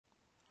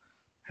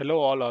Hello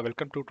all,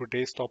 welcome to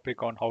today's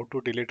topic on how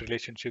to delete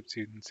relationships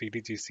in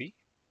CDGC.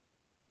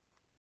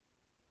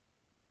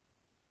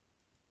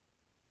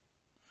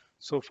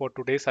 So for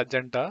today's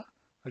agenda,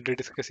 I'll be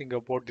discussing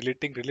about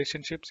deleting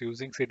relationships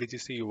using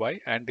CDGC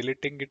UI and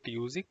deleting it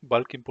using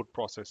bulk input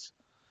process.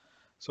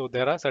 So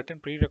there are certain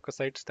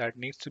prerequisites that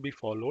needs to be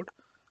followed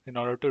in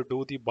order to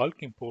do the bulk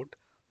import.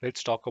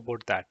 Let's talk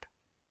about that.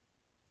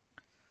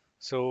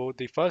 So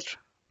the first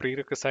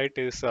prerequisite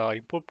is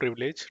import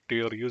privilege to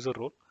your user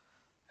role,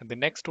 and the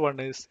next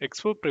one is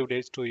export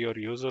privilege to your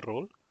user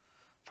role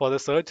for the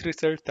search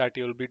results that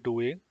you'll be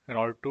doing in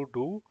order to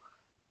do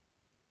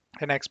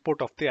an export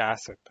of the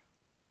asset.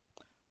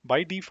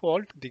 By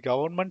default, the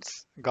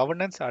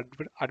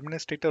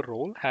administrator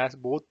role has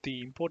both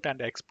the import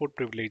and export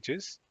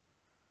privileges.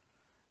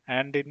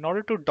 And in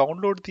order to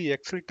download the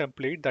Excel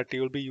template that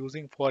you will be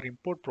using for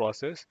import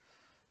process,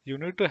 you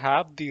need to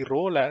have the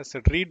role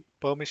asset read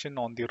permission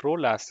on the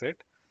role asset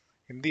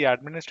in the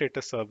administrator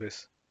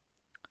service.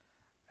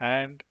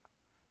 And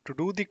to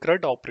do the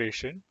CRUD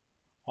operation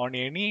on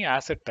any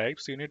asset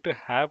types, you need to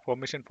have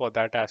permission for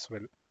that as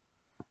well.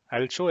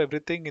 I'll show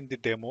everything in the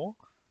demo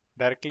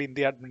directly in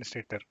the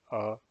administrator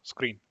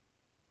screen.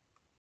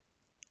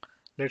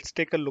 Let's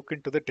take a look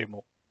into the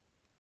demo.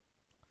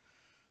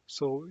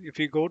 So if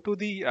you go to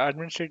the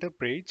administrator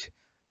page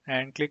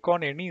and click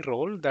on any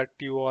role that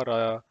you are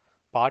a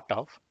part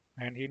of,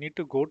 and you need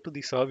to go to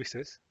the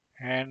services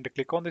and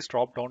click on this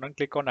drop down and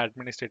click on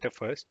administrator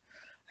first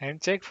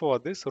and check for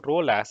this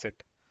role asset.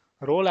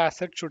 Role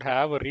asset should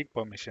have a read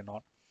permission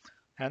on,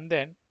 and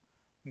then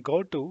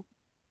go to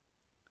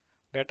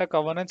data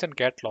governance and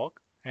catalog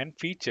and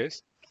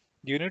features.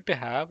 You need to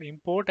have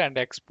import and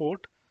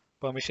export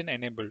permission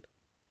enabled.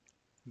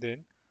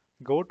 Then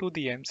go to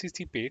the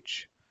MCC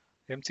page,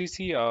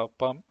 MCC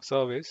perm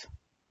service,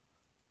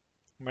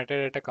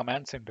 metadata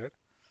command center,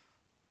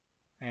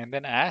 and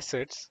then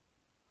assets.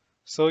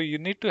 So you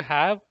need to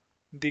have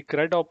the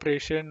CRUD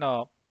operation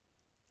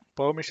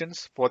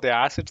permissions for the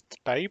assets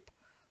type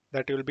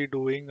that you will be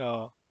doing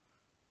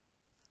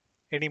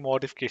any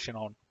modification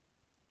on.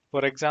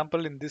 For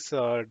example, in this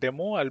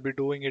demo, I'll be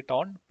doing it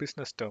on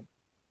business term.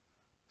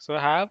 So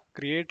I have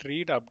create,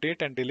 read,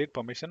 update, and delete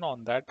permission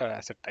on that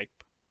asset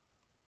type.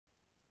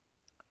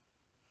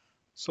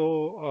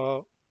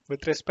 So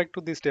with respect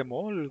to this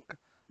demo,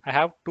 I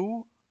have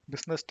two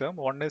business term.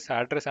 One is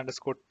address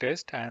underscore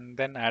test and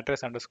then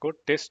address underscore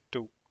test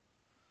 2.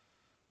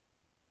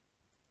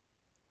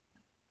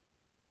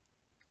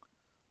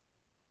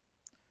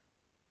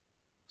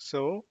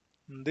 So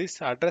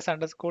this address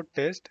underscore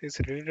test is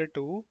related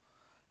to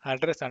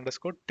address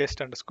underscore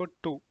test underscore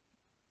 2.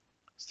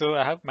 So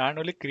I have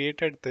manually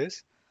created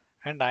this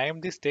and I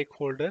am the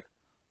stakeholder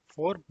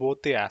for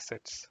both the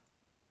assets.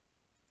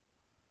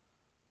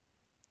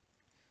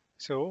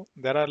 So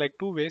there are like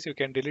two ways you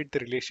can delete the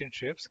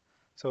relationships.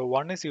 So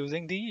one is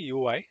using the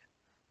UI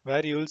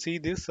where you will see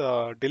this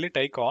delete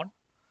icon.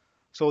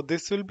 So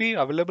this will be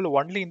available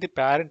only in the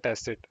parent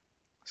asset.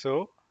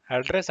 So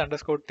address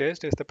underscore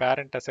test is the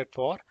parent asset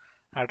for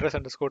address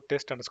underscore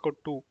test underscore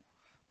 2.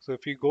 So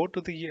if you go to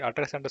the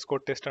address underscore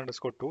test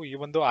underscore 2,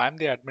 even though I'm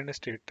the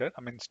administrator,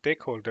 I mean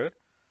stakeholder,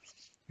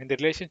 in the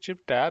relationship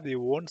tab, you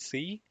won't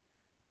see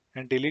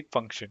and delete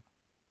function.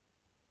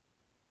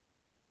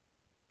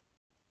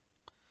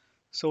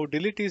 So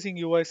delete using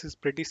UIs is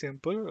pretty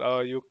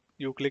simple.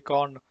 You click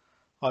on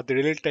the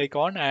delete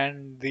icon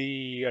and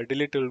the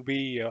delete will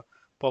be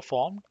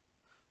performed.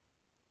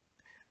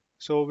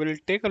 So we'll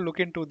take a look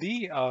into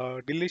the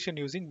deletion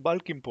using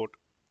bulk import.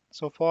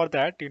 So for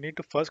that, you need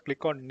to first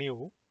click on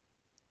new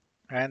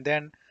and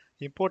then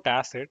import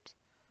assets.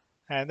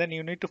 And then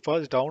you need to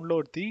first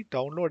download the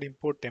download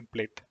import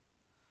template.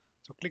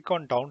 So click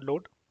on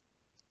download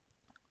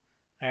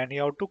and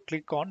you have to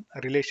click on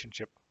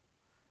relationship.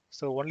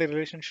 So only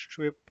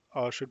relationship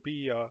should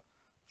be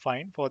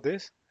fine for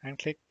this and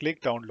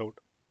click download.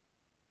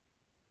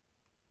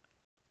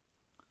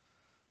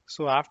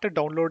 So after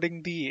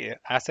downloading the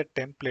asset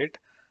template,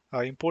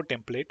 import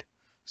template,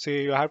 so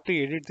you have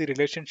to edit the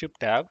relationship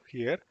tab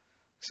here.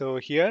 So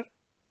here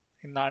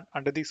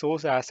under the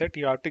source asset,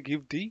 you have to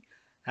give the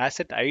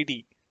asset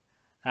ID.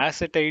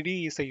 Asset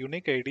ID is a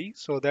unique ID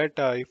so that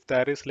if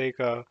there is like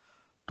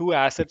two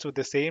assets with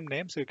the same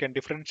name, so you can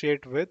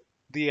differentiate with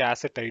the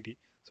asset ID.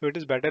 So it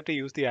is better to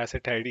use the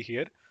asset ID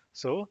here.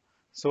 So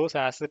source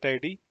asset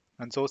ID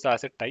and source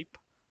asset type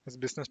is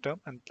business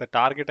term, and the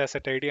target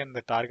asset ID and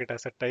the target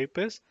asset type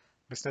is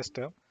business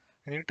term.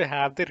 You need to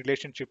have the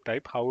relationship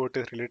type, how it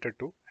is related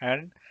to,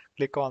 and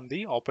click on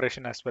the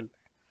operation as well.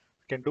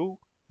 You can do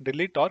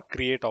delete or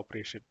create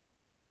operation.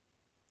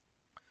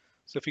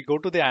 So if you go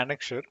to the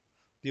annexure,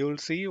 you will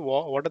see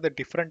what are the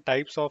different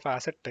types of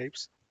asset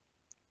types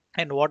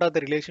and what are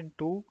the relation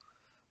to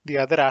the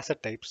other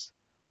asset types.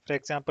 For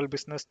example,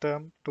 business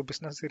term to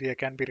business area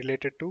can be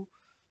related to,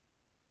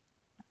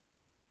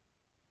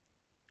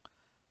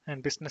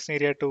 and business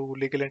area to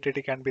legal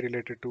entity can be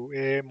related to.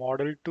 A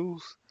model to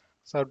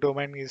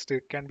subdomain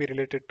can be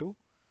related to.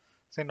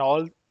 So in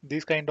all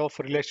these kind of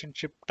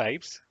relationship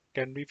types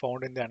can be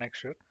found in the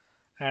annexure.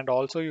 and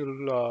also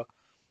you'll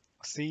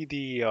see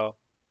the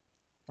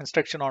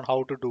instruction on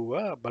how to do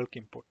a bulk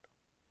import.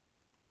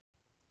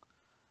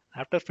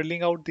 After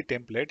filling out the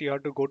template, you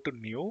have to go to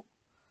new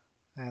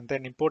and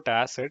then import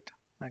asset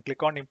and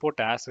click on import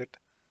asset,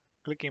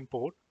 click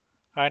import,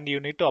 and you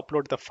need to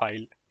upload the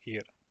file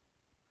here.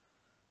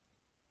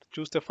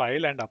 Choose the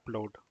file and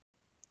upload.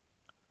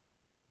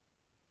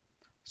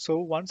 So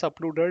once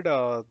uploaded,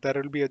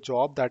 there will be a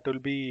job that will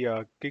be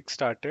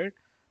kick-started,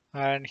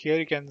 and here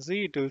you can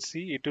see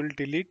it will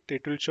delete,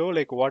 it will show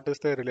like what is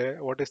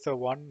the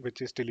one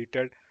which is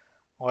deleted,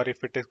 or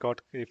if it is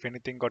got, if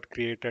anything got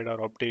created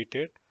or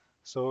updated.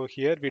 So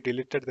here we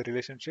deleted the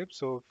relationship,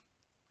 so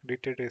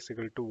deleted is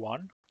equal to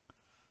 1.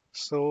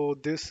 So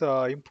this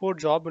import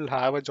job will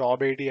have a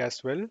job ID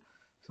as well.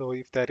 So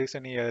if there is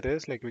any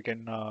errors, like we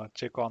can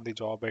check on the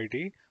job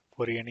ID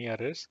for any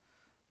errors.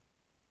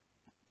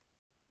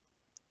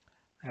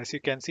 As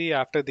you can see,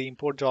 after the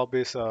import job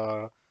is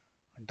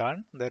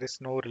done, there is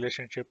no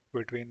relationship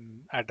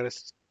between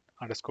address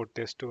underscore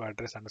test to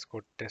address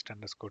underscore test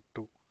underscore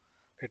 2.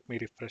 Let me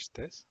refresh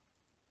this.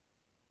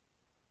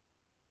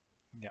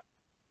 Yeah.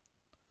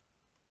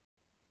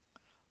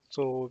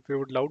 So we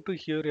would love to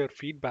hear your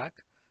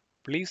feedback.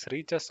 Please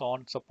reach us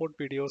on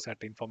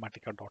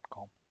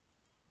supportvideos@informatica.com.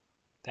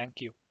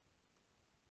 Thank you.